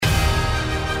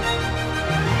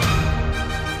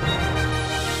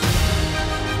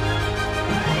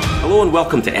Hello and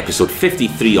welcome to episode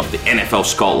 53 of the NFL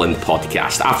Scotland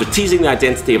podcast. After teasing the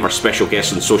identity of our special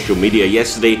guest on social media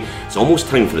yesterday, it's almost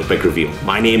time for the big reveal.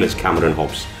 My name is Cameron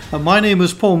Hobbs. And my name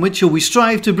is Paul Mitchell. We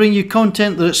strive to bring you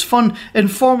content that is fun,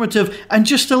 informative and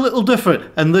just a little different.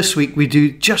 And this week we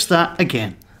do just that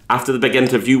again. After the big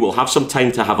interview, we'll have some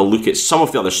time to have a look at some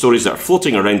of the other stories that are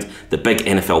floating around the big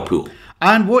NFL pool.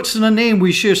 And what's in a name?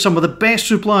 We share some of the best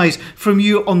replies from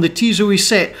you on the teaser we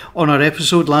set on our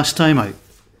episode last time out.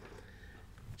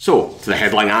 So, to the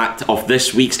headline act of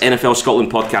this week's NFL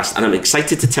Scotland podcast, and I'm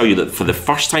excited to tell you that for the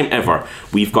first time ever,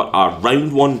 we've got our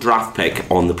round one draft pick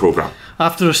on the programme.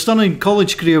 After a stunning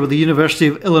college career with the University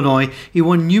of Illinois, he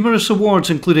won numerous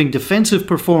awards including Defensive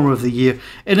Performer of the Year,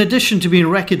 in addition to being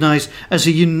recognised as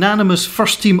a unanimous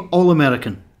first-team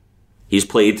All-American. He's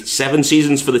played 7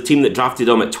 seasons for the team that drafted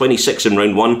him at 26 in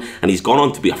round 1, and he's gone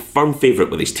on to be a firm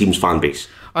favourite with his team's fan base.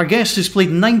 Our guest has played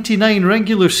 99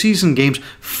 regular season games,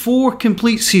 4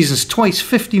 complete seasons, twice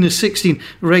 15 of 16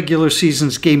 regular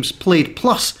seasons games played,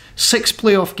 plus 6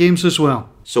 playoff games as well.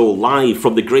 So live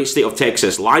from the great state of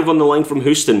Texas, live on the line from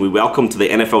Houston, we welcome to the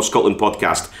NFL Scotland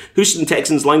podcast, Houston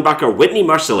Texans linebacker Whitney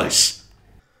Mercilus.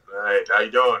 Right, how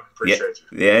you doing? Appreciate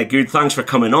you. Yeah, good. Thanks for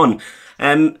coming on.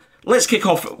 Let's kick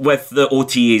off with the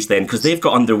OTAs then, because they've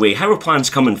got underway. How are plans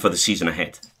coming for the season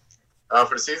ahead?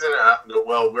 For the season,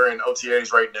 well, we're in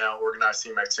OTAs right now, organized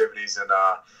team activities, and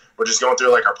we're just going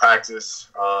through like our practice,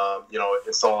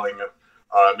 installing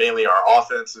mainly our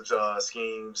offensive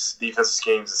schemes, defensive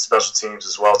schemes, and special teams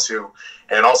as well too.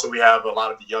 And also we have a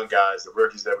lot of the young guys, the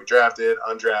rookies that we drafted,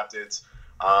 undrafted,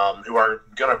 who are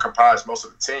going to comprise most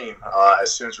of the team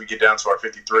as soon as we get down to our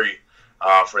 53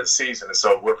 for the season. And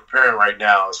so we're preparing right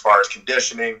now as far as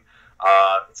conditioning,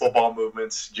 football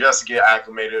movements, just to get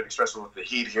acclimated, especially with the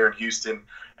heat here in Houston,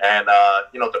 and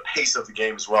the pace of the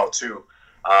game as well too.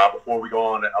 Before we go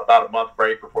on about a month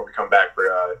break before we come back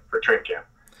for training camp.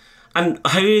 And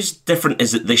how different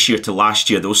is it this year to last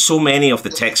year? There were so many of the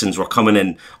Texans were coming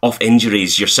in off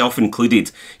injuries, yourself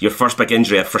included. Your first big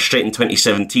injury, a frustrating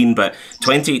 2017, but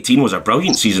 2018 was a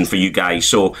brilliant season for you guys.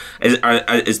 So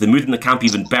is the mood in the camp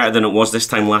even better than it was this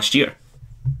time last year?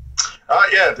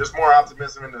 Yeah, there's more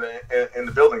optimism in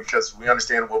the building because we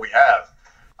understand what we have.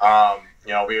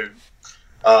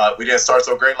 We didn't start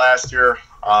so great last year,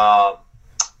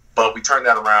 but we turned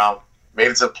that around, made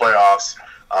it to the playoffs.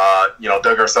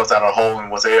 Dug ourselves out of a hole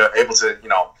and was able to,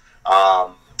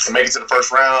 make it to the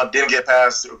first round. Didn't get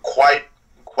past quite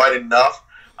enough,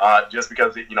 just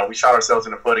because we shot ourselves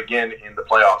in the foot again in the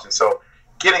playoffs. And so,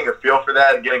 getting a feel for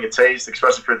that and getting a taste,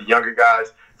 especially for the younger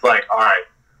guys, it's like, all right,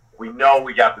 we know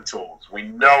we got the tools. We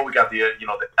know we got the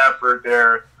the effort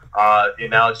there. And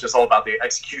now it's just all about the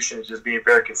execution and just being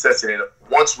very consistent. And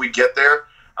once we get there,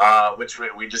 which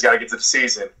we just got to get to the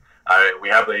season. We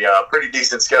have a pretty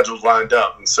decent schedules lined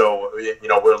up, and so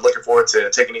we're looking forward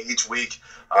to taking it each week,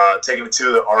 taking it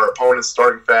to our opponents,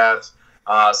 starting fast,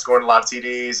 scoring a lot of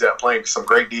TDs, playing some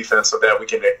great defense, so that we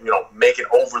can make it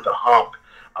over the hump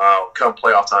come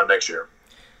playoff time next year.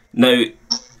 Now,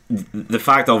 the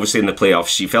fact, obviously, in the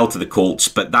playoffs, you fell to the Colts,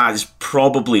 but that is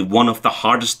probably one of the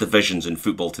hardest divisions in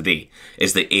football today,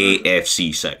 is the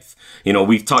AFC South.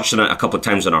 We've touched on it a couple of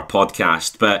times on our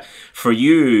podcast, but for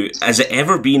you, has it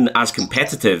ever been as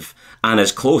competitive and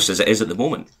as close as it is at the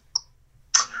moment?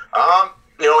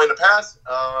 In the past,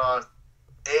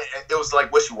 it was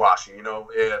like wishy-washy.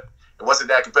 It wasn't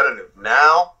that competitive.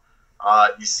 Now,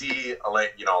 you see,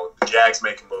 the Jags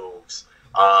making moves,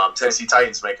 Tennessee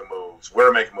Titans making moves,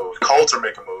 we're making moves, Colts are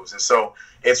making moves, and so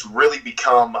it's really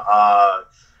become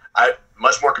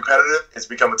much more competitive. It's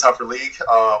become a tougher league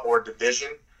or division.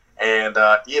 And,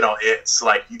 it's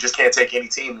like you just can't take any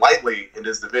team lightly in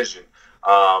this division,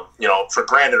 for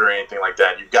granted or anything like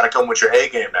that. You've got to come with your A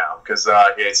game now because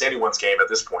it's anyone's game at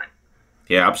this point.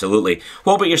 Yeah, absolutely.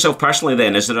 What about yourself personally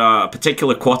then? Is there a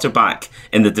particular quarterback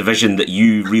in the division that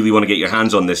you really want to get your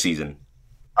hands on this season?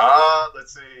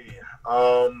 Let's see.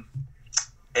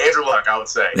 Andrew Luck, I would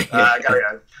say.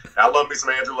 I love me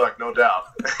some Andrew Luck, no doubt.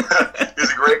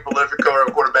 He's a great prolific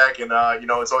quarterback, and,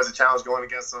 it's always a challenge going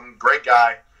against him. Great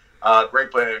guy. Great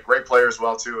player as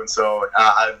well too, and so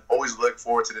I always look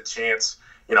forward to the chance,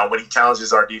 when he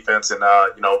challenges our defense and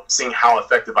seeing how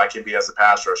effective I can be as a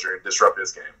pass rusher and disrupt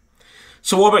his game.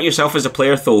 So, what about yourself as a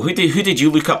player, though? Who did you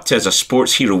look up to as a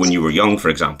sports hero when you were young, for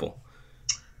example?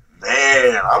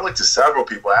 Man, I looked to several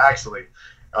people actually.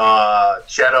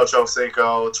 Chad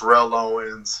Ochocinco, Terrell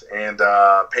Owens, and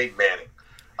Peyton Manning.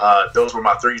 Those were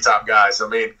my 3 top guys. I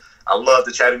mean, I love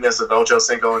the chattiness of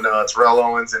Ochocinco and Terrell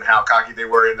Owens and how cocky they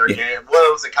were in their game. Well,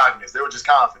 it was the cockiness. They were just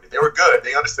confident. They were good.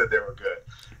 They understood they were good.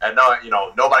 And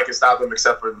nobody could stop them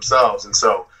except for themselves. And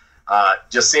so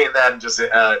just seeing that and just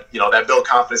that built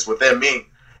confidence within me,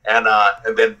 and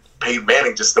then Peyton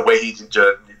Manning, just the way he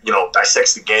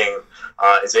dissects the game,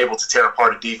 is able to tear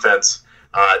apart a defense,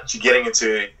 to getting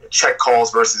into check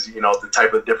calls versus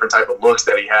the different type of looks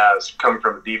that he has coming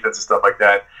from the defense and stuff like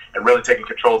that, and really taking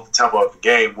control of the tempo of the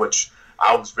game, which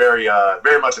I was very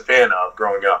much a fan of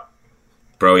growing up.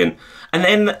 Brilliant. And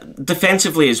then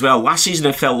defensively as well, last season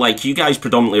it felt like you guys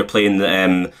predominantly are playing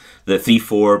the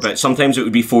 3-4, but sometimes it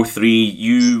would be 4-3.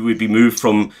 You would be moved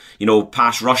from,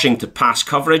 pass rushing to pass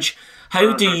coverage.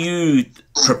 How do you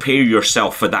prepare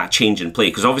yourself for that change in play?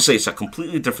 Because obviously it's a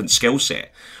completely different skill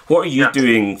set. What are you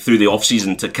doing through the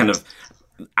off-season to kind of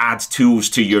add tools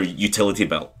to your utility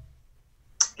belt?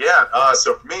 Yeah,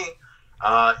 so for me,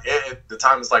 the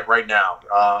time is like right now.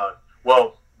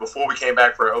 Before we came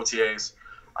back for OTAs,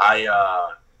 I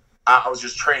was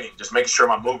just training, just making sure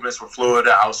my movements were fluid.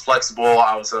 I was flexible.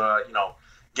 I was,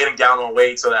 getting down on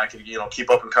weight so that I could, keep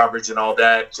up in coverage and all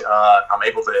that. I'm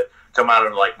able to come out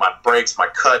of like my breaks, my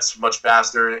cuts much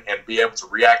faster, and be able to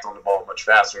react on the ball much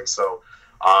faster. And so,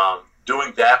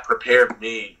 doing that prepared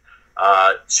me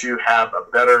to have a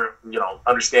better,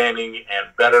 understanding and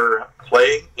better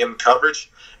play in coverage.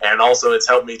 And also, it's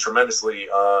helped me tremendously.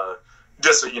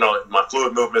 Just my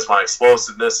fluid movements, my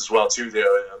explosiveness as well too,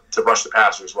 to rush the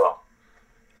passer as well.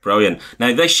 Brilliant.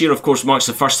 Now this year, of course, marks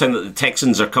the first time that the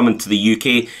Texans are coming to the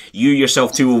UK. You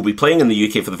yourself too will be playing in the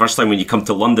UK for the first time when you come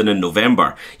to London in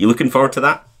November. You looking forward to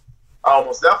that? Oh,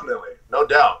 most definitely, no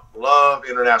doubt. Love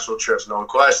international trips, no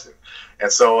question.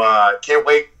 And so can't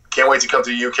wait to come to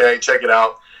the UK, check it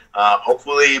out.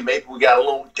 Hopefully, maybe we got a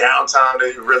little downtime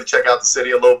to really check out the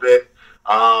city a little bit.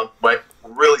 But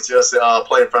really just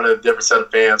play in front of a different set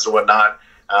of fans or whatnot,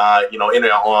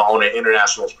 on an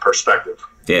international perspective.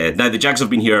 Yeah, now the Jags have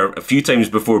been here a few times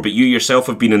before, but you yourself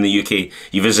have been in the UK.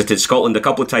 You visited Scotland a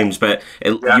couple of times, but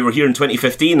you were here in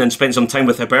 2015 and spent some time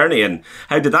with Hibernian.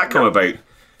 How did that come about?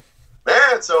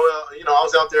 Man, so, I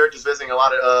was out there just visiting a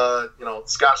lot of,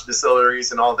 Scotch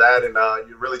distilleries and all that, and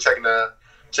you're really checking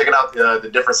out the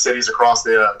different cities across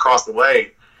the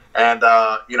way. And,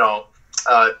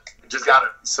 just got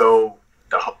it. So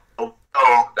the hotel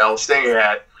that I was staying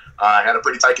at had a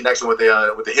pretty tight connection with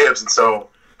the Hibs, and so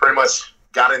pretty much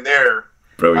got in there.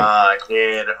 Brilliant.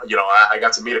 And I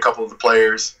got to meet a couple of the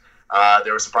players.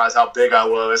 They were surprised how big I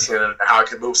was and how I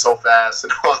could move so fast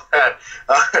and all that.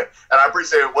 And I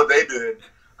appreciate what they did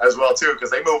as well too,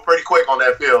 because they moved pretty quick on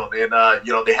that field. And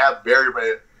they have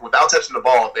without touching the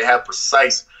ball, they have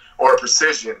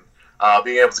precision,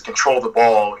 being able to control the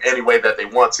ball any way that they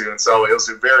want to. And so it was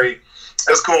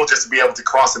cool just to be able to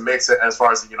cross and mix it as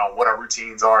far as what our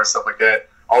routines are and stuff like that.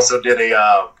 Also did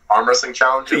a arm wrestling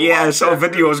challenge. Yeah, I saw a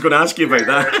video. I was going to ask you about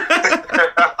that.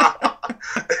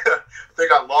 I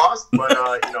think I lost, but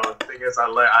the thing is, I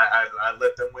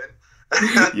let them win.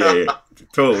 yeah,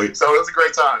 totally. So it was a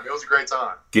great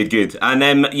time. Good.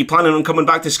 And you planning on coming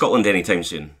back to Scotland anytime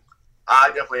soon? I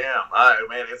definitely am.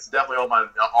 Man, it's definitely on my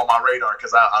radar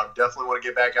because I definitely want to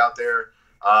get back out there,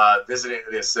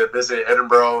 visit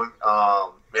Edinburgh.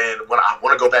 Man, when I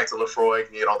want to go back to Lefroy,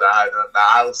 the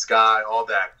Isle of Skye, all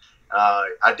that.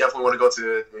 I definitely want to go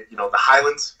to the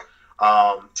Highlands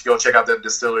to go check out that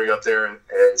distillery up there.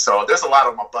 And so there's a lot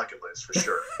on my bucket list for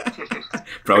sure.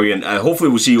 Brilliant. Hopefully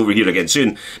we'll see you over here again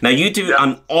soon. Now you do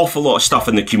an awful lot of stuff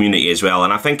in the community as well,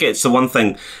 and I think it's the one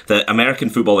thing that American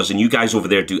footballers and you guys over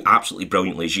there do absolutely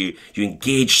brilliantly is you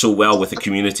engage so well with the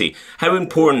community. How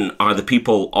important are the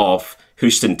people of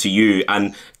Houston to you?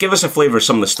 And give us a flavour of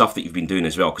some of the stuff that you've been doing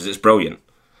as well, because it's brilliant.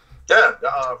 Yeah,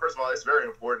 first of all, it's very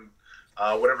important.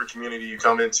 Whatever community you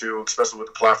come into, especially with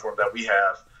the platform that we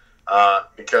have,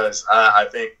 because I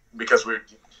think because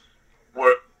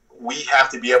we have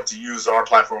to be able to use our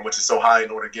platform, which is so high, in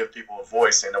order to give people a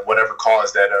voice and whatever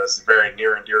cause that is very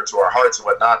near and dear to our hearts and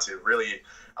whatnot, to really,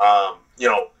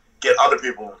 get other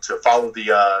people to follow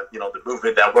the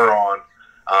movement that we're on,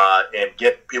 and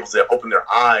get people to open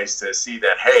their eyes to see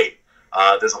that, hey,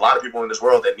 there's a lot of people in this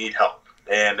world that need help.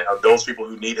 And those people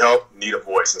who need help need a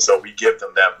voice. And so we give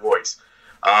them that voice.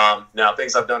 Now,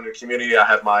 things I've done in the community, I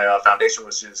have my foundation,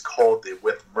 which is called the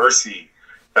With Mercy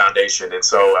Foundation. And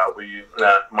so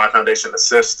my foundation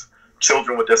assists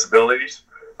children with disabilities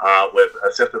with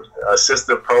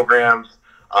assistive programs.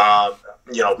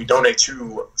 We donate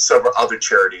to several other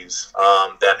charities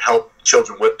that help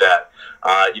children with that.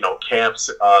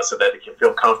 Camps so that they can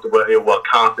feel comfortable,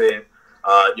 confident,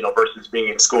 versus being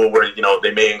in school where,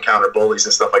 they may encounter bullies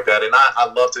and stuff like that. And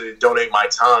I love to donate my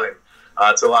time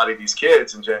to a lot of these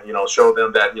kids and, show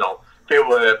them that,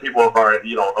 people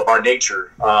of our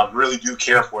nature really do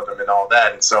care for them and all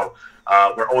that. And so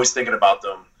we're always thinking about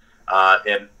them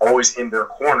and always in their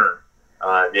corner,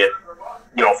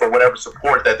 for whatever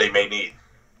support that they may need.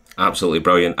 Absolutely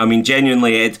brilliant. I mean,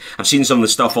 genuinely, I've seen some of the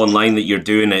stuff online that you're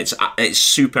doing. It's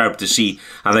superb to see.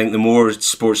 I think the more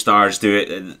sports stars do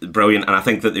it, brilliant. And I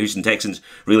think that the Houston Texans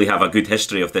really have a good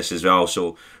history of this as well.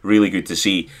 So really good to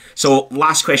see. So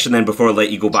last question then before I let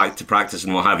you go back to practice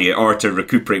and what have you, or to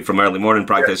recuperate from early morning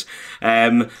practice.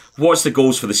 Yeah. What's the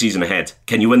goals for the season ahead?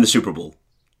 Can you win the Super Bowl?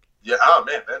 Yeah,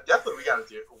 man, definitely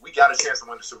we got a chance to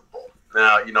win the Super Bowl.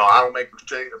 Now, I don't make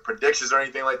predictions or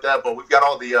anything like that, but we've got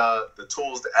all the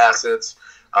tools, the assets.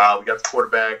 We got the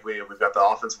quarterback. We've got the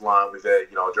offensive line. We've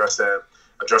address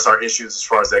our issues as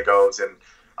far as that goes. And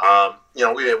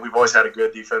we've always had a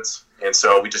good defense, and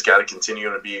so we just got to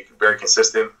continue to be very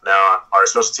consistent. Now, our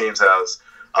special teams has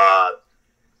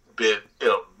been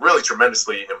really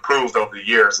tremendously improved over the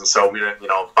years, and so we're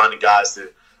finding guys to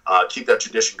keep that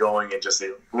tradition going and just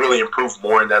really improve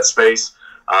more in that space.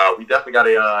 We definitely got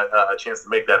a chance to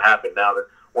make that happen. Now, that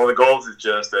one of the goals is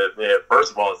just that,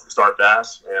 first of all, is to start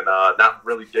fast and not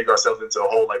really dig ourselves into a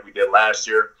hole like we did last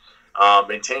year.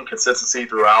 Maintain consistency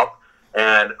throughout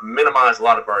and minimize a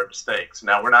lot of our mistakes.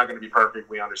 Now, we're not going to be perfect.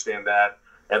 We understand that.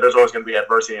 And there's always going to be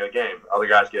adversity in a game. Other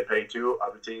guys get paid too.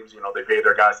 Other teams, they pay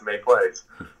their guys to make plays.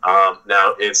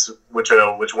 Now, it's which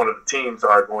one of the teams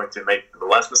are going to make the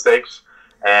less mistakes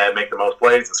and make the most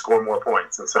plays and score more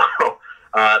points. And so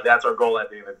that's our goal at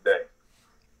the end of the day.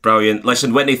 Brilliant.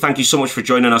 Listen, Whitney, thank you so much for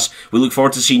joining us. We look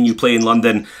forward to seeing you play in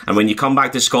London. And when you come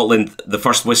back to Scotland, the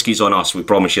first whiskey's on us. We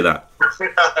promise you that.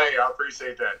 I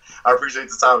appreciate that. I appreciate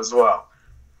the time as well.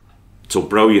 So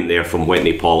brilliant there from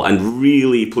Whitney, Paul, and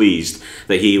really pleased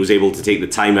that he was able to take the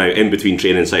time out in between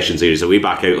training sessions. He's away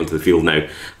back out onto the field now,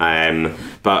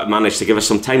 but managed to give us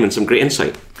some time and some great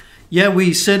insight. Yeah,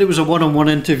 we said it was a one-on-one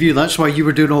interview. That's why you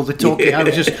were doing all the talking. Yeah. I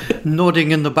was just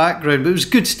nodding in the background, but it was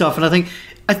good stuff. And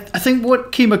I think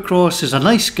what came across is a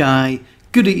nice guy,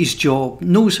 good at his job,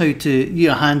 knows how to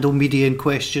handle media and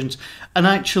questions. And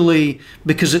actually,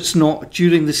 because it's not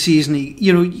during the season,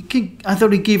 I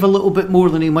thought he gave a little bit more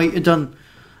than he might have done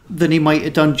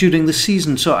during the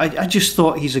season. So I just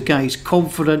thought he's a guy. He's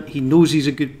confident. He knows he's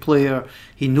a good player.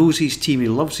 He knows his team. He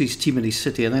loves his team and his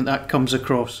city. I think that comes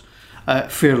across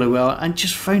fairly well. And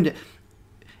just found it,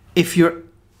 if you're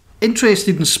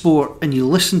interested in sport and you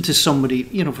listen to somebody,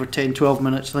 for 10, 12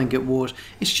 minutes, I think it was,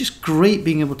 it's just great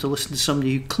being able to listen to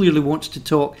somebody who clearly wants to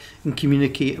talk and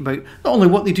communicate about not only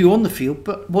what they do on the field,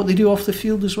 but what they do off the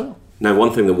field as well. Now,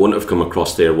 one thing that wouldn't have come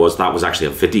across there was that was actually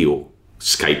a video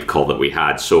Skype call that we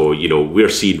had. So, we're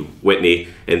seeing Whitney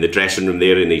in the dressing room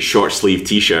there in a short sleeve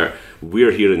t-shirt.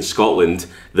 We're here in Scotland.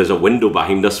 There's a window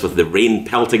behind us with the rain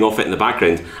pelting off it in the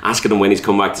background, asking him when he's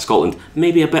come back to Scotland.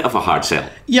 Maybe a bit of a hard sell.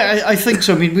 Yeah, I think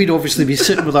so. I mean, we'd obviously be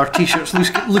sitting with our t-shirts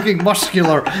looking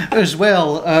muscular as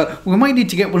well. We might need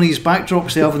to get one of these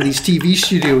backdrops they have in these TV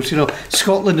studios,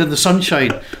 Scotland in the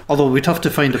sunshine. Although we'd have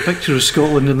to find a picture of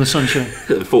Scotland in the sunshine.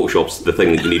 Photoshop's the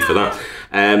thing that you need for that.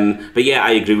 But yeah,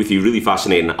 I agree with you. Really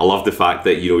fascinating. I love the fact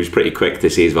that he's pretty quick to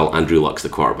say as well, Andrew Luck's the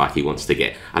quarterback he wants to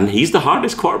get, and he's the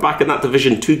hardest quarterback in that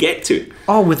division to get to.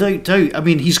 Oh, without doubt. I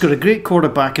mean, he's got a great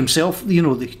quarterback himself.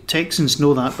 The Texans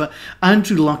know that, but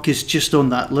Andrew Luck is just on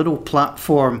that little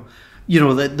platform.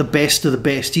 The best of the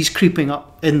best. He's creeping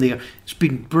up in there. It's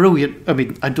been brilliant. I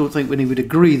mean, I don't think Winnie would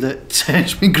agree that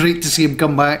it's been great to see him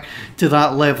come back to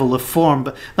that level of form.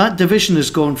 But that division has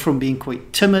gone from being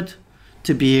quite timid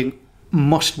to being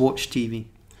must-watch TV.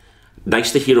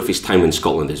 Nice to hear of his time in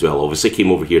Scotland as well. Obviously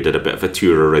came over here, did a bit of a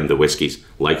tour around the whiskies,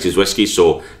 likes his whiskies,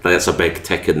 so that's a big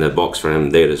tick in the box for him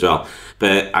there as well.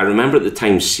 But I remember at the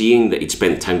time seeing that he'd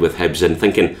spent time with Hibs and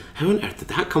thinking, how on earth did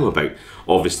that come about?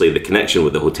 Obviously the connection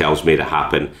with the hotels made it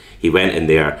happen. He went in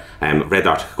there, read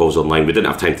articles online. We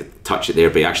didn't have time to touch it there,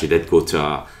 but he actually did go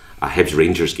to a Hibs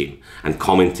Rangers game and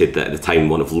commented that at the time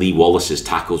one of Lee Wallace's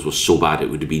tackles was so bad it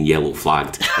would have been yellow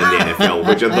flagged in the NFL,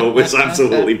 which I thought was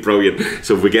absolutely brilliant.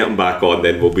 So if we get him back on,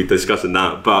 then we'll be discussing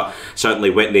that. But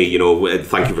certainly, Whitney,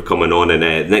 thank you for coming on,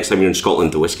 and next time you're in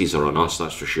Scotland, the whiskies are on us,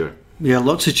 that's for sure. Yeah,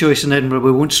 lots of choice in Edinburgh.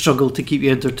 We won't struggle to keep you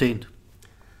entertained.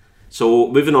 So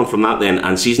moving on from that then,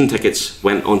 and season tickets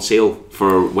went on sale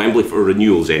for Wembley for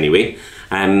renewals anyway,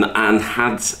 and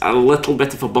had a little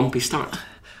bit of a bumpy start.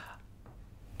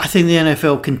 I think the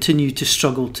NFL continue to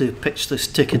struggle to pitch this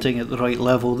ticketing at the right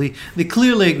level. They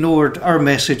clearly ignored our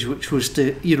message, which was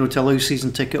to allow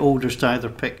season ticket holders to either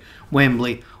pick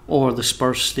Wembley or the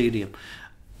Spurs Stadium.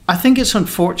 I think it's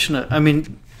unfortunate. I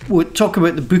mean, we'll talk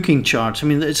about the booking charge. I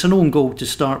mean, it's an own goal to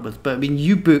start with, but I mean,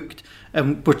 you booked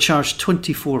and were charged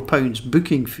 £24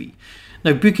 booking fee.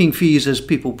 Now, booking fees, as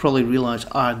people probably realise,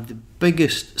 are the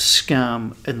biggest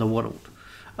scam in the world.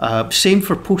 Same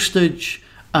for postage.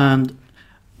 And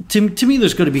to me,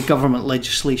 there's got to be government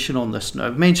legislation on this now.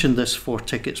 I've mentioned this for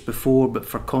tickets before, but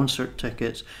for concert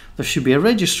tickets, there should be a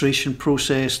registration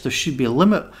process. There should be a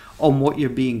limit on what you're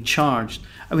being charged.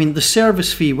 I mean, the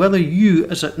service fee, whether you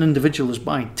as an individual is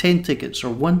buying 10 tickets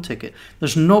or 1 ticket,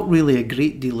 there's not really a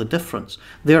great deal of difference.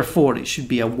 Therefore, it should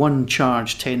be a one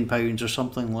charge, £10 or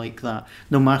something like that,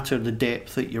 no matter the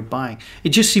depth that you're buying. It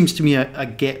just seems to me a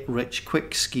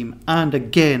get-rich-quick scheme. And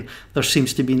again, there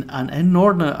seems to be an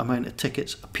inordinate amount of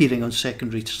tickets appearing on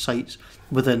secondary sites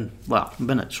within,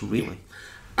 minutes, really.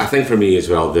 I think for me as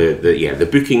well, the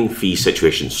booking fee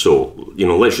situation. So,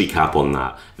 let's recap on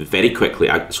that very quickly.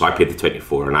 I paid the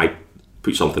 24, and I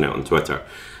put something out on Twitter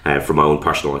from my own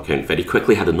personal account. Very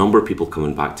quickly, had a number of people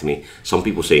coming back to me. Some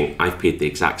people saying I've paid the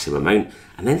exact same amount,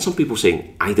 and then some people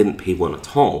saying I didn't pay one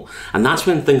at all. And that's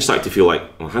when things start to feel like,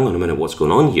 well, hang on a minute, what's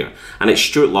going on here? And it's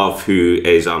Stuart Love, who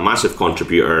is a massive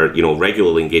contributor,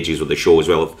 regularly engages with the show as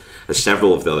well as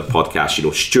several of the other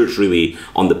podcasts. Stuart's really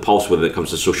on the pulse when it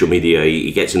comes to social media.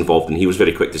 He gets involved, and he was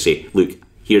very quick to say, look,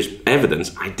 here's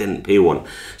evidence, I didn't pay one.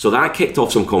 So that kicked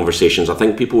off some conversations. I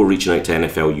think people were reaching out to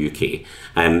NFL UK,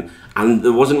 and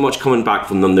there wasn't much coming back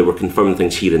from them. They were confirming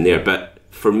things here and there, but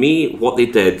for me, what they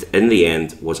did in the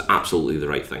end was absolutely the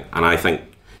right thing. And I think,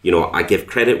 I give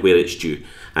credit where it's due.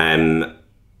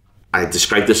 I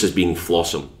described this as being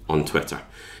flawsome on Twitter.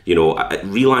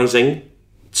 Realising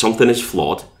something is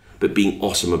flawed, but being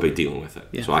awesome about dealing with it.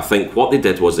 Yeah. So I think what they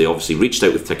did was they obviously reached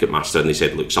out with Ticketmaster and they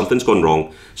said, look, something's gone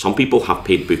wrong. Some people have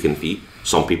paid booking fee,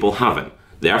 some people haven't.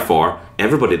 Therefore,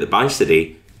 everybody that buys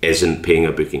today isn't paying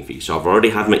a booking fee. So I've already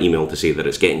had my email to say that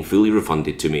it's getting fully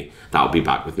refunded to me. That'll be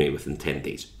back with me within 10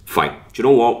 days. Fine. Do you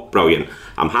know what? Brilliant.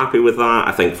 I'm happy with that.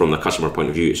 I think from the customer point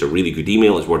of view, it's a really good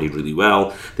email. It's worded really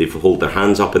well. They've held their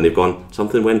hands up and they've gone,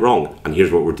 something went wrong, and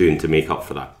here's what we're doing to make up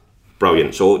for that.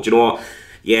 Brilliant. So do you know what?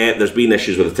 Yeah, there's been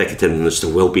issues with the ticketing, and there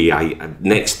still will be.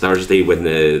 Next Thursday, when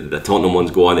the Tottenham ones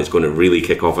go on, it's going to really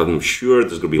kick off. I'm sure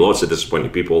there's going to be lots of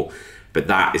disappointed people, but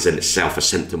that is in itself a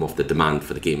symptom of the demand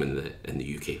for the game in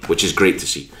the UK, which is great to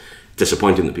see.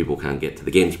 Disappointing that people can't get to the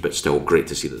games, but still great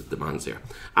to see that the demand's there.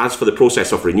 As for the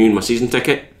process of renewing my season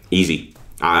ticket, easy.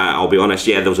 I'll be honest,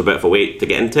 there was a bit of a wait to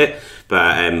get into it,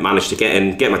 but managed to get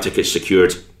in, get my tickets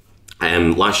secured.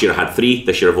 Last year I had 3,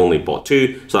 this year I've only bought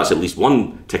 2, so that's at least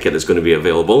 1 ticket that's going to be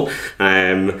available.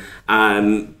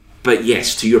 But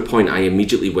yes, to your point, I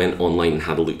immediately went online and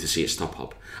had a look to see at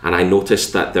StubHub, and I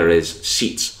noticed that there is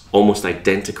seats almost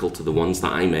identical to the ones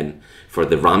that I'm in for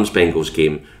the Rams-Bengals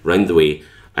game round the way,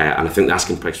 and I think the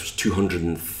asking price was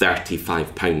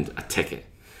 £235 a ticket.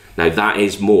 Now that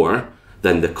is more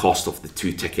than the cost of the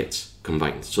 2 tickets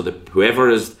combined. So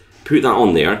whoever has put that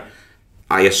on there,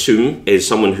 I assume, is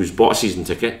someone who's bought a season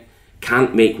ticket,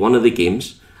 can't make one of the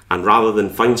games, and rather than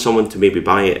find someone to maybe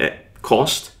buy it at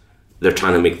cost, they're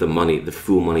trying to make the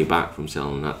full money back from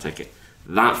selling that ticket.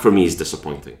 That for me is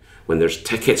disappointing. When there's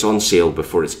tickets on sale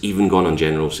before it's even gone on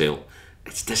general sale,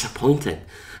 it's disappointing.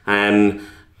 And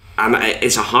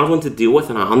it's a hard one to deal with,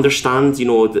 and I understand,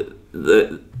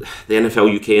 the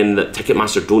NFL UK and the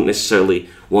Ticketmaster don't necessarily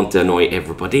want to annoy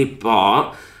everybody,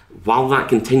 but while that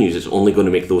continues, it's only going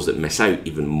to make those that miss out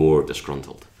even more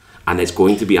disgruntled. And it's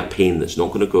going to be a pain that's not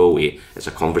going to go away. It's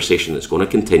a conversation that's going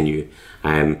to continue.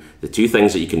 The 2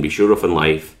 things that you can be sure of in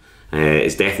life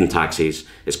is death and taxes,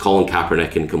 is Colin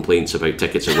Kaepernick and complaints about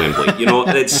tickets at Wembley.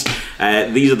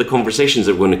 These are the conversations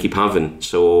that we're going to keep having.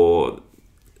 So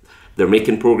they're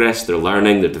making progress, they're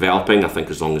learning, they're developing. I think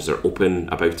as long as they're open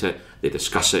about it, they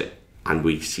discuss it, and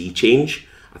we see change,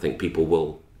 I think people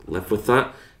will live with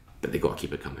that. But they've got to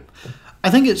keep it coming.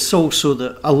 I think it's also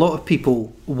that a lot of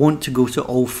people want to go to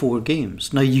all 4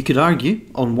 games. Now, you could argue,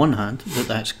 on one hand, that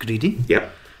that's greedy.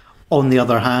 Yep. On the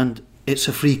other hand, it's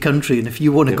a free country, and if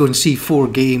you want to go and see 4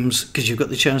 games, because you've got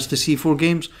the chance to see 4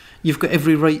 games, you've got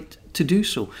every right to do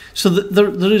so. So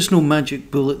there is no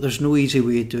magic bullet, there's no easy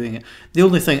way of doing it. The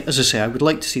only thing, as I say, I would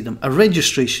like to see a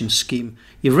registration scheme.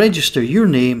 You register your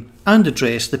name and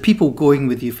address, the people going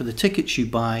with you for the tickets you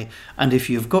buy, and if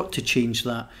you've got to change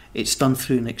that, it's done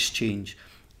through an exchange.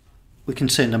 We can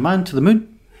send a man to the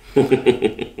moon.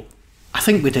 I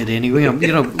think we did anyway. Can't be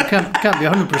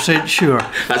 100% sure.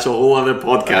 That's a whole other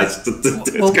podcast.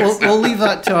 We'll leave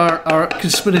that to our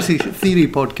conspiracy theory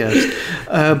podcast.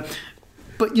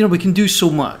 But we can do so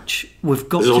much.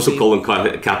 There's also Colin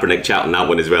Kaepernick chat on that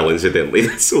one as well, incidentally.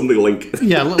 That's on the link.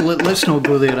 Yeah, let's not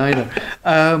go there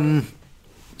either.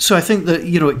 So I think that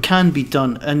it can be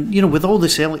done, and with all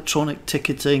this electronic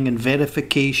ticketing and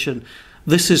verification,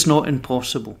 this is not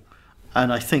impossible.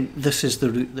 And I think this is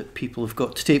the route that people have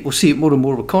got to take. We'll see it more and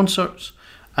more with concerts,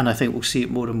 and I think we'll see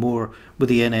it more and more with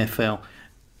the NFL.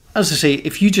 As I say,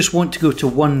 if you just want to go to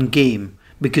one game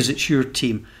because it's your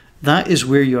team, that is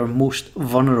where you're most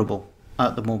vulnerable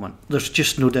at the moment. There's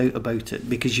just no doubt about it,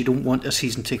 because you don't want a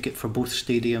season ticket for both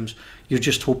stadiums. You're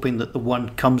just hoping that the one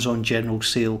comes on general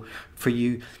sale for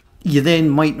you. You then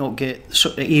might not get the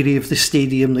sort of area of the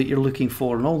stadium that you're looking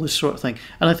for and all this sort of thing.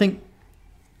 And I think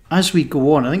as we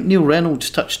go on, I think Neil Reynolds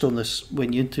touched on this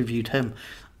when you interviewed him,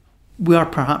 we are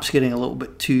perhaps getting a little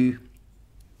bit too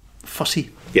fussy.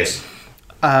 Yes.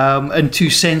 And too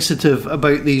sensitive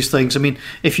about these things. I mean,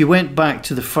 if you went back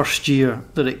to the first year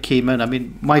that it came in, I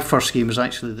mean, my first game was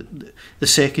actually the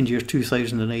second year,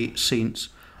 2008, Saints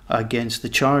against the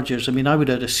Chargers. I mean, I would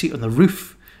have had a seat on the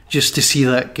roof just to see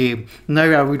that game. Now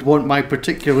I would want my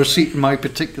particular seat in my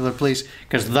particular place,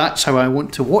 because that's how I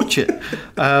want to watch it.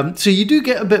 So you do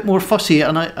get a bit more fussy,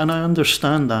 and I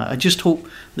understand that. I just hope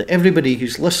that everybody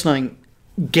who's listening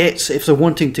gets, if they're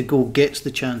wanting to go, gets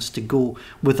the chance to go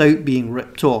without being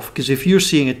ripped off. Because if you're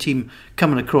seeing a team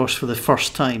coming across for the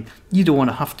first time, you don't want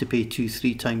to have to pay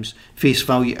 2-3 times face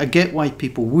value. I get why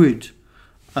people would,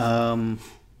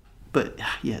 but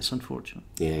yeah, it's unfortunate.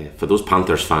 Yeah, for those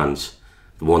Panthers fans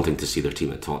wanting to see their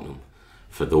team at Tottenham,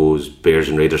 for those Bears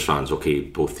and Raiders fans, okay,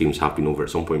 both teams have been over at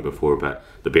some point before, but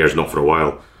the Bears not for a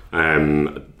while,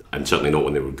 and certainly not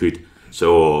when they were good.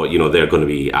 So, you know, they're going to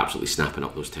be absolutely snapping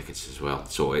up those tickets as well.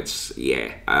 So it's,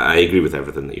 yeah, I agree with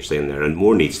everything that you're saying there, and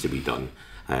more needs to be done.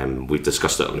 We've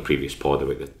discussed it on the previous pod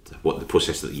about what the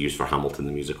process that they use for Hamilton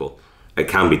the musical. It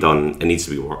can be done, it needs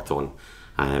to be worked on.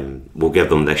 We'll give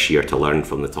them this year to learn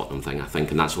from the Tottenham thing, I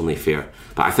think, and that's only fair.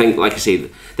 But I think, like I say, the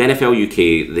NFL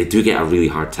UK, they do get a really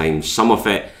hard time. Some of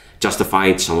it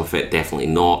justified, some of it definitely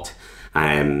not.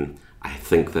 I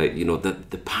think that, you know,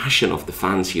 the passion of the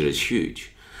fans here is huge.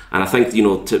 And I think, you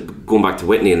know, going back to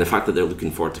Whitney and the fact that they're looking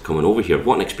forward to coming over here,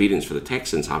 what an experience for the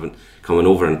Texans having coming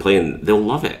over and playing. They'll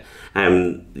love it.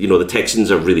 You know, the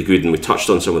Texans are really good, and we touched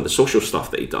on some of the social stuff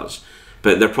that he does.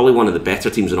 But they're probably one of the better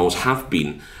teams and always have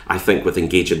been, I think, with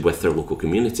engaging with their local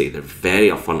community. They're very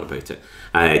upfront about it.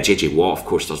 JJ Watt, of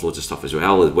course, does loads of stuff as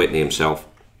well, with Whitney himself.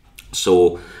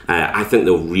 So I think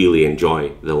they'll really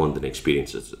enjoy the London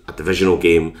experience. It's a divisional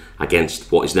game against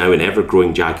what is now an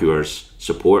ever-growing Jaguars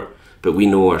support. But we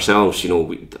know ourselves, you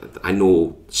know, I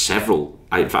know several,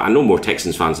 I know more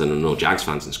Texans fans than I know Jags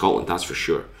fans in Scotland, that's for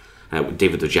sure.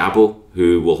 David Ojabo,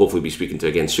 who we'll hopefully be speaking to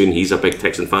again soon, he's a big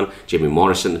Texan fan. Jamie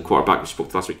Morrison, the quarterback we spoke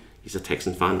to last week, he's a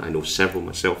Texan fan. I know several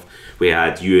myself. We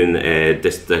had Ewan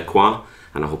Disdequois,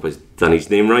 and I hope I've done his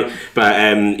name right.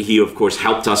 But he, of course,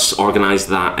 helped us organise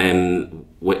that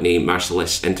Whitney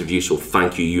Merciless interview, so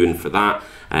thank you, Ewan, for that.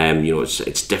 You know,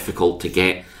 it's difficult to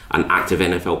get an active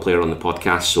NFL player on the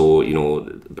podcast, so, you know,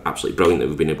 absolutely brilliant that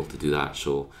we've been able to do that.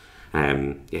 So,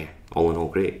 yeah, all in all,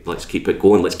 great. Let's keep it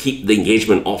going. Let's keep the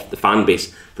engagement off the fan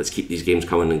base. Let's keep these games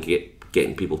coming and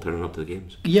getting people turning up to the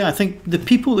games. Yeah, I think the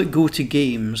people that go to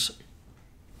games,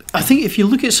 I think if you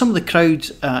look at some of the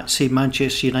crowds at, say,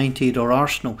 Manchester United or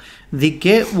Arsenal, they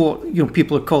get what, you know,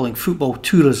 people are calling football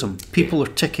tourism. People are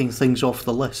ticking things off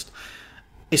the list.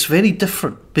 It's very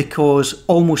different, because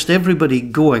almost everybody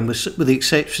going, with the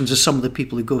exceptions of some of the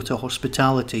people who go to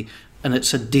hospitality and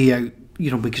it's a day out, you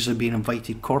know, because they're being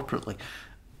invited corporately.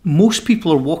 Most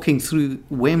people are walking through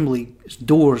Wembley's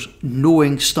doors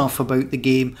knowing stuff about the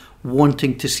game,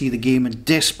 wanting to see the game and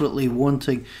desperately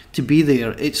wanting to be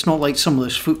there. It's not like some of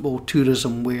this football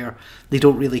tourism where they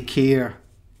don't really care,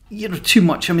 you know, too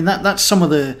much. I mean, that's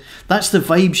the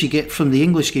vibes you get from the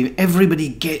English game. Everybody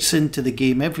gets into the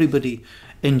game, everybody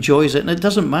enjoys it, and it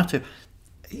doesn't matter.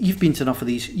 You've been to enough of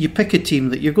these. You pick a team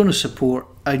that you're going to support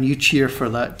and you cheer for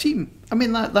that team. I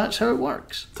mean, that's how it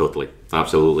works. Totally,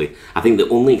 absolutely. I think the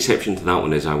only exception to that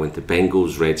one is I went to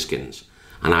Bengals Redskins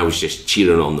and I was just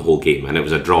cheering on the whole game, and it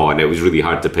was a draw, and it was really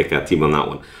hard to pick a team on that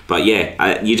one. But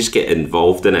yeah, you just get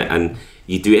involved in it and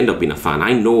you do end up being a fan.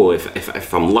 I know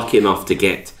if I'm lucky enough to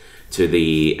get to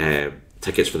the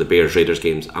tickets for the Bears Raiders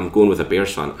games, I'm going with a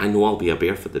Bears fan. I know I'll be a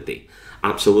Bear for the day.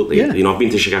 Absolutely. Yeah. You know, I've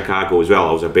been to Chicago as well.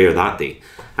 I was a Bear that day.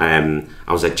 I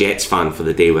was a Jets fan for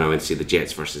the day when I went to see the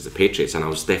Jets versus the Patriots, and I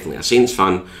was definitely a Saints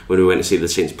fan when we went to see the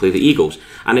Saints play the Eagles.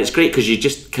 And it's great because you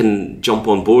just can jump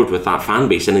on board with that fan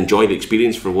base and enjoy the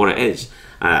experience for what it is.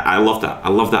 I love that. I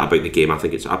love that about the game. I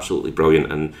think it's absolutely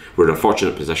brilliant, and we're in a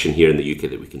fortunate position here in the UK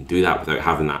that we can do that without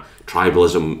having that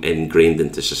tribalism ingrained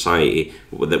into society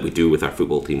that we do with our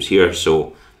football teams here.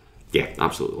 So, yeah,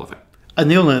 absolutely love it. And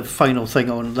the only final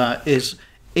thing on that is,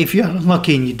 if you're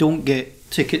unlucky and you don't get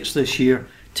tickets this year,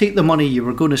 take the money you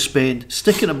were going to spend,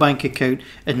 stick it in a bank account,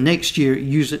 and next year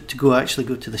use it to go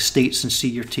to the States and see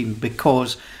your team,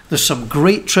 because there's some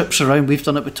great trips around. We've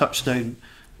done it with Touchdown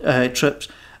trips.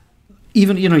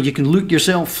 Even, you can look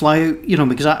yourself, fly out,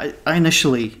 because I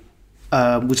initially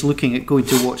was looking at going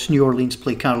to watch New Orleans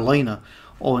play Carolina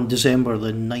on December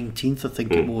the 19th, I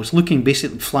think it was, looking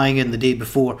basically flying in the day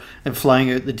before and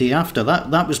flying out the day after.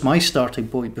 That was my starting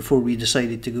point before we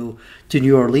decided to go to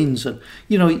New Orleans. And,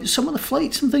 some of the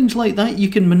flights and things like that, you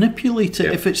can manipulate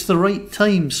it if it's the right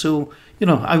time. So,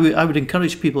 I would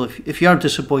encourage people, if you are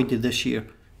disappointed this year,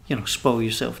 spoil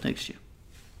yourself next year.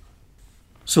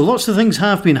 So lots of things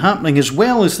have been happening, as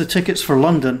well as the tickets for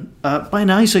London. Ben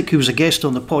Isaac, who was a guest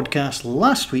on the podcast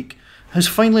last week, has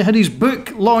finally had his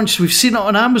book launched. We've seen it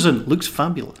on Amazon. Looks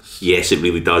fabulous. Yes, it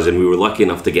really does. And we were lucky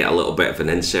enough to get a little bit of an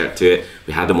insert to it.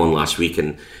 We had him on last week,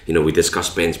 and we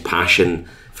discussed Ben's passion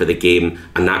for the game,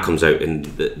 and that comes out in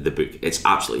the book. It's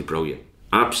absolutely brilliant.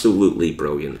 Absolutely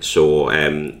brilliant. So,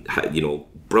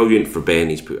 brilliant for Ben.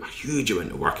 He's put a huge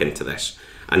amount of work into this,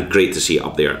 and great to see it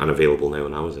up there and available now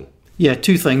on Amazon. Yeah,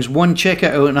 two things. One, check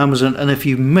it out on Amazon, and if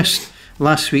you missed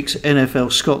last week's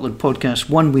NFL Scotland podcast,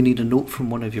 one, we need a note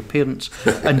from one of your parents,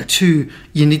 and two,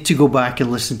 you need to go back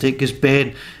and listen to it, because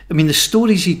Ben, the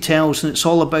stories he tells, and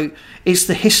it's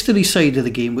the history side of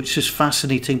the game, which is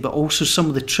fascinating, but also some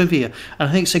of the trivia, and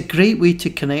I think it's a great way to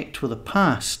connect with the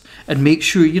past and make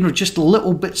sure, just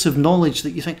little bits of knowledge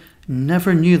that you think,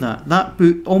 never knew that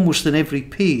book, almost in every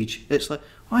page, it's like,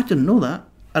 oh, I didn't know that,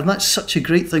 and that's such a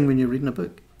great thing when you're reading a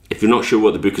book. If you're not sure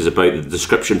what the book is about, the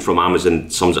description from Amazon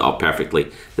sums it up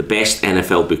perfectly. The best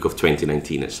NFL book of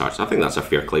 2019, it starts. I think that's a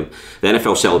fair claim. The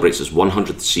NFL celebrates its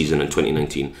 100th season in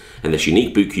 2019. In this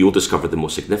unique book, you'll discover the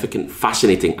most significant,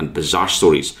 fascinating and bizarre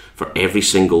stories for every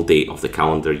single day of the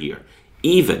calendar year,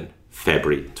 even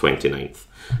February 29th.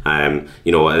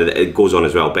 It goes on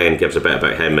as well. Ben gives a bit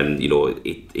about him, and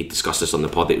he discussed this on the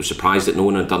pod. He was surprised that no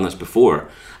one had done this before,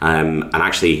 and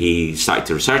actually he started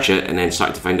to research it and then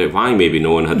started to find out why maybe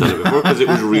no one had done it before, because it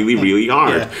was really, really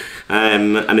hard.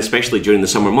 And especially during the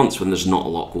summer months when there's not a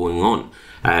lot going on.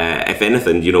 If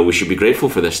anything, we should be grateful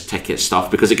for this ticket stuff,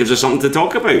 because it gives us something to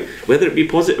talk about, whether it be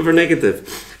positive or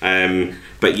negative.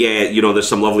 But yeah, there's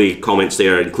some lovely comments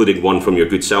there, including one from your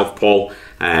good self, Paul.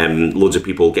 Loads of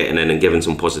people getting in and giving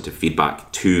some positive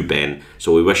feedback to Ben.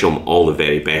 So we wish him all the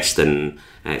very best. And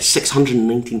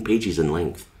 619 pages in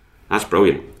length. That's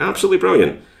brilliant. Absolutely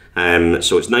brilliant.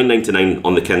 So it's $9.99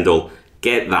 on the Kindle.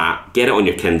 Get that. Get it on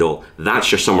your Kindle.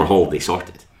 That's your summer holiday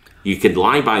sorted. You can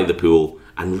lie by the pool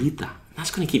and read that. That's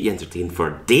going to keep you entertained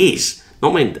for days.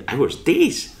 Not mind hours,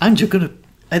 days. And you're going to,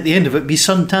 at the end of it, be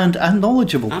suntanned and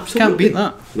knowledgeable. Absolutely. Can't beat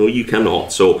that. No, you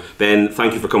cannot. So, Ben,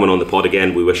 thank you for coming on the pod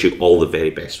again. We wish you all the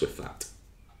very best with that.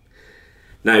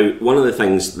 Now, one of the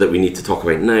things that we need to talk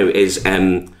about now is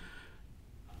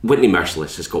Whitney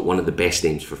Merciless has got one of the best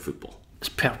names for football. It's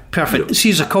perfect.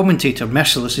 See, as a commentator,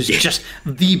 Merciless is just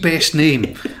the best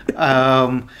name.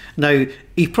 Now,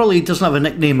 he probably doesn't have a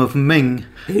nickname of Ming,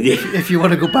 if you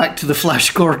want to go back to the Flash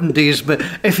Gordon days, but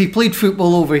if he played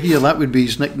football over here, that would be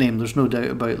his nickname, there's no doubt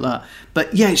about that.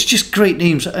 But yeah, it's just great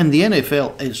names, and the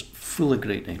NFL is full of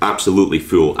great names. Absolutely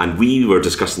full. And we were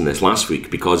discussing this last week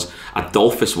because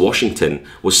Adolphus Washington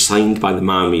was signed by the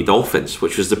Miami Dolphins,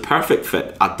 which was the perfect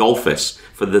fit, Adolphus,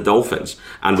 for the Dolphins.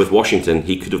 And with Washington,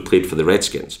 he could have played for the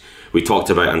Redskins. We talked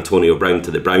about Antonio Brown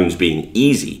to the Browns being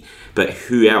easy, but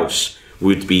who else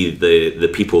would be the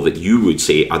people that you would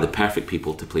say are the perfect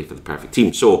people to play for the perfect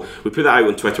team? So we put that out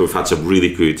on Twitter. We've had some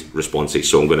really good responses,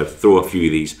 so I'm going to throw a few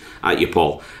of these at you,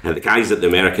 Paul. The guys at the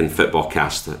American Football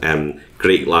Cast,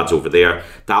 great lads over there.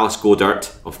 Dallas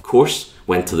Goedert, of course,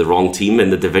 went to the wrong team in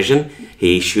the division.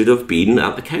 He should have been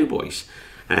at the Cowboys.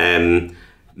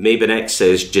 Maben X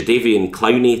says Jadeveon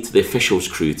Clowney to the officials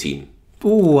crew team.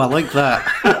 Oh, I like that.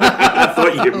 I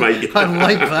thought you might. I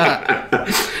like that.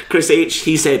 Chris H,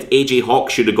 he said AJ Hawk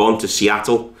should have gone to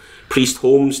Seattle. Priest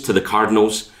Holmes to the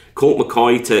Cardinals. Colt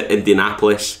McCoy to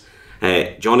Indianapolis.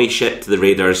 Johnny Shit to the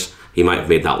Raiders. He might have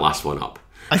made that last one up.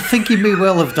 I think he may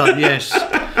well have done, yes.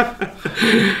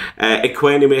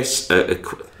 Equanimus,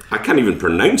 I can't even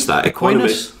pronounce that.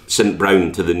 Equanimus St.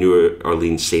 Brown to the New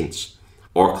Orleans Saints.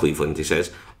 Or Cleveland, he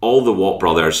says. All the Watt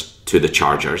brothers to the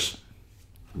Chargers.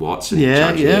 Watson.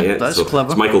 Yeah, that's so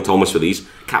clever. It's Michael Thomas for these.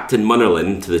 Captain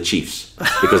Munnerlyn to the Chiefs,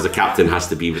 because the captain has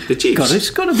to be with the Chiefs. It's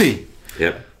got to be.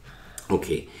 Yep.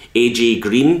 Okay. AJ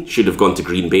Green should have gone to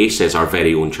Green Bay, says our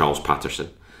very own Charles Patterson.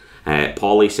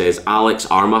 Paulie says Alex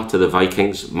Arma to the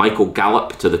Vikings, Michael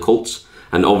Gallup to the Colts,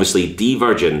 and obviously D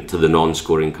Virgin to the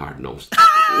non-scoring Cardinals.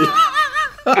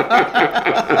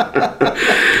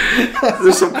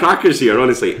 There's some crackers here,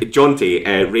 honestly. John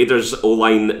Tay, Raiders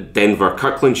O-line Denver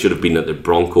Kirkland should have been at the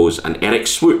Broncos, and Eric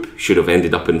Swoop should have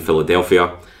ended up in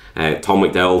Philadelphia. Tom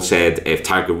McDowell said if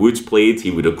Tiger Woods played,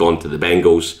 he would have gone to the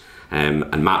Bengals.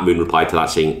 And Matt Moon replied to that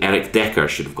saying Eric Decker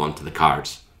should have gone to the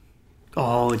Cards.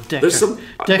 Oh,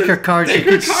 Decker Cards. You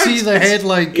could see the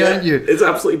headline, can't you? It's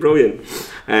absolutely brilliant.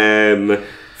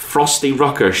 Frosty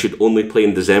Rucker should only play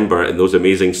in December in those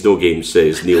amazing snow games,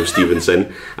 says Neil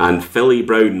Stevenson. And Philly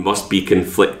Brown must be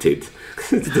conflicted.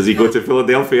 Does he go to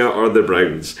Philadelphia or the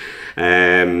Browns?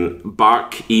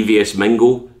 Bark EVS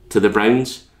Mingo to the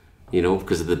Browns,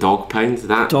 because of the dog pound.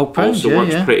 That also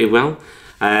works pretty well.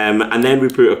 And then we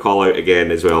put a call out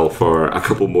again as well for a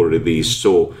couple more of these.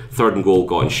 So Third and Goal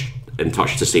got in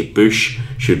touch to say Bush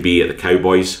should be at the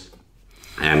Cowboys,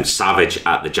 Savage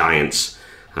at the Giants.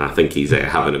 I think he's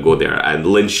having a go there, and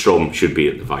Lindstrom should be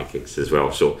at the Vikings as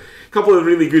well. So a couple of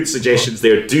really good suggestions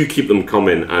there. Do keep them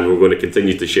coming, and we're going to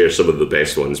continue to share some of the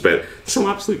best ones, but some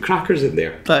absolute crackers in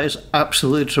there. That is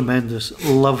absolutely tremendous.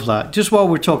 Love that. Just while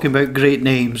we're talking about great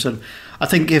names, and I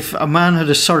think if a man had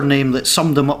a surname that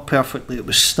summed him up perfectly, it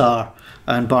was Starr,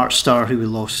 and Bart Starr, who we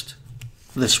lost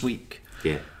this week.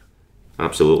 Yeah,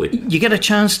 absolutely. You get a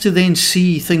chance to then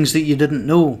see things that you didn't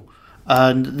know.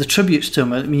 And the tributes to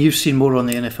him, I mean, you've seen more on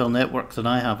the NFL Network than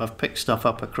I have. I've picked stuff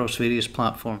up across various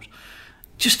platforms.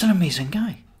 Just an amazing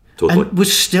guy. Totally. And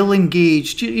was still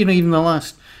engaged, even the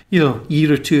last,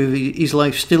 year or two of his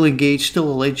life, still engaged,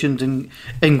 still a legend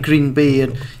in Green Bay.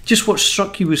 And just what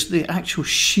struck you was the actual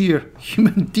sheer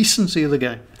human decency of the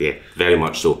guy. Yeah, very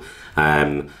much so.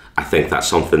 I think that's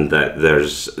something that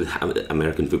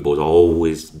American football has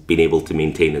always been able to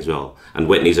maintain as well. And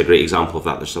Whitney's a great example of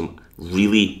that. There's some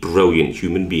really brilliant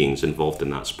human beings involved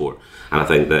in that sport. And I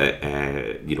think that,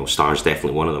 Starr's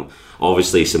definitely one of them.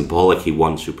 Obviously, symbolic, he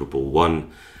won Super Bowl I.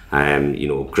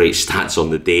 Great stats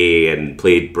on the day and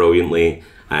played brilliantly.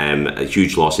 A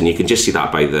huge loss. And you can just see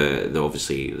that by the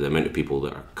amount of people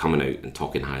that are coming out and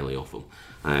talking highly of him.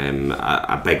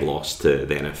 A big loss to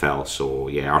the NFL. So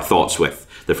yeah, our thoughts with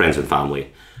the friends and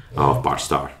family of Bart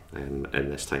Starr in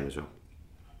this time as well.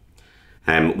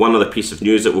 One other piece of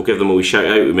news that we'll give them a wee shout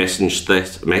out. We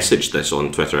messaged this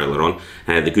on Twitter earlier on.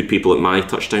 The good people at My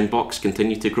Touchdown Box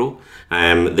continue to grow.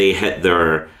 They hit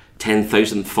their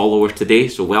 10,000th follower today,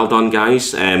 so well done,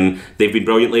 guys. They've been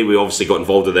brilliantly. We obviously got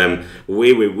involved with them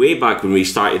way back when we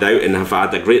started out, and have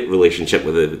had a great relationship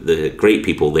with the great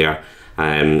people there.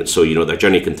 So their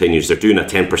journey continues. They're doing a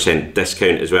 10%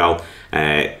 discount as well.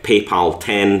 PayPal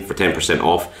 10 for 10%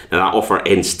 off. Now that offer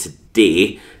ends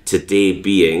today. Today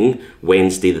being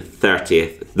Wednesday the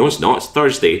 30th. No, it's not. It's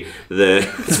Thursday.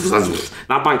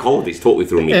 That bank holiday's totally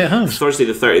thrown me. It's Thursday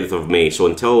the 30th of May. So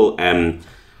until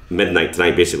midnight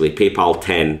tonight, basically. PayPal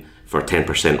 10 for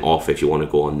 10% off if you want to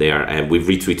go on there. And we've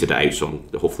retweeted it out, so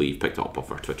hopefully you've picked it up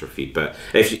off our Twitter feed. But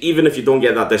even if you don't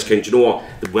get that discount, you know what?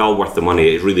 It's well worth the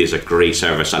money. It really is a great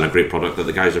service and a great product that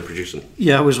the guys are producing.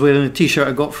 Yeah, I was wearing a t-shirt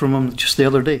I got from them just the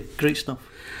other day. Great stuff.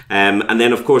 And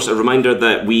then, of course, a reminder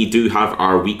that we do have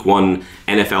our Week 1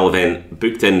 NFL event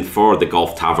booked in for the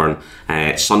Golf Tavern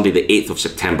Sunday the 8th of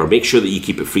September. Make sure that you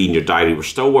keep it free in your diary. We're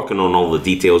still working on all the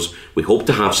details. We hope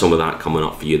to have some of that coming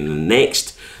up for you in the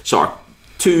next sort of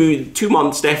two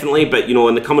months, definitely. But,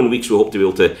 in the coming weeks, we hope to be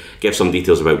able to give some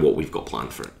details about what we've got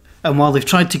planned for it. And while they've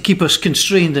tried to keep us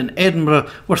constrained in Edinburgh,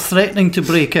 we're threatening to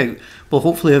break out. We'll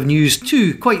hopefully have news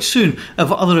too, quite soon,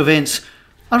 of other events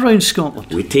around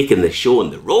Scotland. We're taking the show on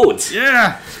the road.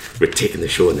 Yeah! We're taking the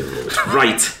show on the road.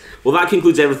 Right. Well, that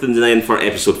concludes everything then for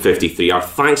episode 53. Our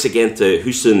thanks again to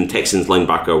Houston Texans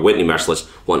linebacker Whitney Merciless.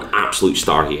 What an absolute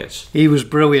star he is. He was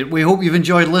brilliant. We hope you've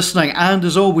enjoyed listening, and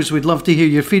as always, we'd love to hear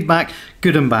your feedback,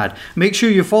 good and bad. Make sure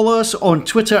you follow us on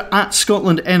Twitter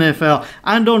 @ScotlandNFL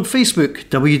and on Facebook,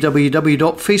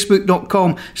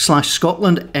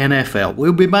 www.facebook.com/ScotlandNFL.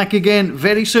 We'll be back again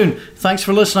very soon. Thanks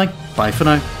for listening. Bye for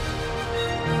now.